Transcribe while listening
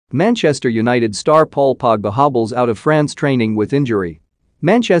Manchester United star Paul Pogba hobbles out of France training with injury.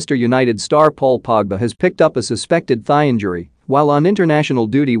 Manchester United star Paul Pogba has picked up a suspected thigh injury while on international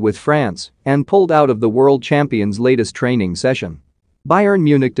duty with France and pulled out of the world champion's latest training session. Bayern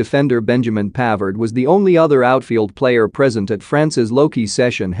Munich defender Benjamin Pavard was the only other outfield player present at France's low-key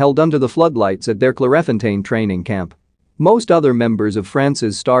session held under the floodlights at their Clairefontaine training camp. Most other members of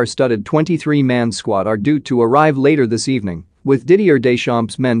France's star-studded 23-man squad are due to arrive later this evening, with Didier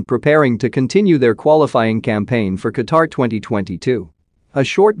Deschamps' men preparing to continue their qualifying campaign for Qatar 2022. A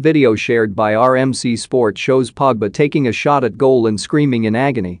short video shared by RMC Sport shows Pogba taking a shot at goal and screaming in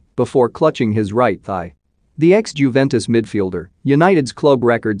agony before clutching his right thigh. The ex-Juventus midfielder, United's club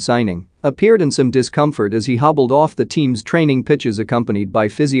record signing, appeared in some discomfort as he hobbled off the team's training pitches accompanied by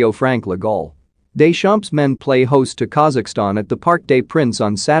physio Frank Le Gall. Deschamps' men play host to Kazakhstan at the Parc des Princes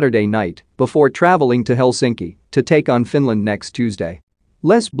on Saturday night before traveling to Helsinki to take on Finland next Tuesday.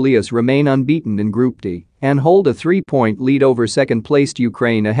 Les Bleus remain unbeaten in Group D and hold a 3-point lead over second-placed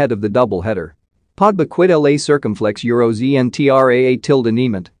Ukraine ahead of the doubleheader. Pogba quid la circumflex euros entraa tilde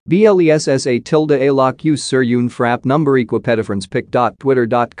niemand, blessa tilde a loc us sur une frappe number equipedifrance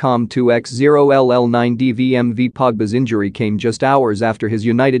pic.twitter.com 2x0ll9 dvmv. Pogba's injury came just hours after his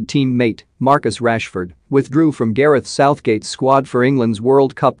United teammate, Marcus Rashford, withdrew from Gareth Southgate's squad for England's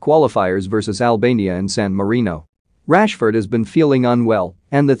World Cup qualifiers versus Albania in San Marino. Rashford has been feeling unwell,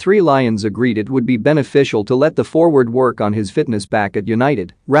 and the Three Lions agreed it would be beneficial to let the forward work on his fitness back at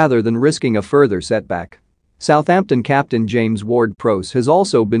United rather than risking a further setback. Southampton captain James Ward-Prowse has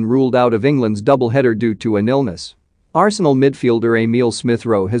also been ruled out of England's doubleheader due to an illness. Arsenal midfielder Emile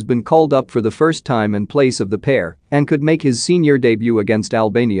Smith-Rowe has been called up for the first time in place of the pair and could make his senior debut against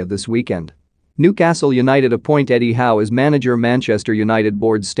Albania this weekend. Newcastle United appoint Eddie Howe as manager. Manchester United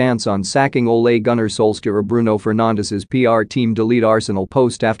board's stance on sacking Ole Gunnar Solskjaer or Bruno Fernandes's PR team delete Arsenal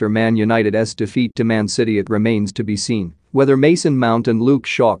post after Man United's defeat to Man City. It remains to be seen whether Mason Mount and Luke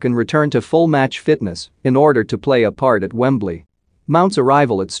Shaw can return to full match fitness in order to play a part at Wembley. Mount's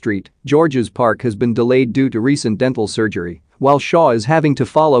arrival at St. George's Park has been delayed due to recent dental surgery, while Shaw is having to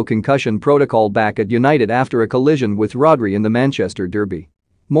follow concussion protocol back at United after a collision with Rodri in the Manchester derby.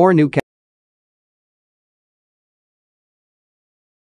 More Newcastle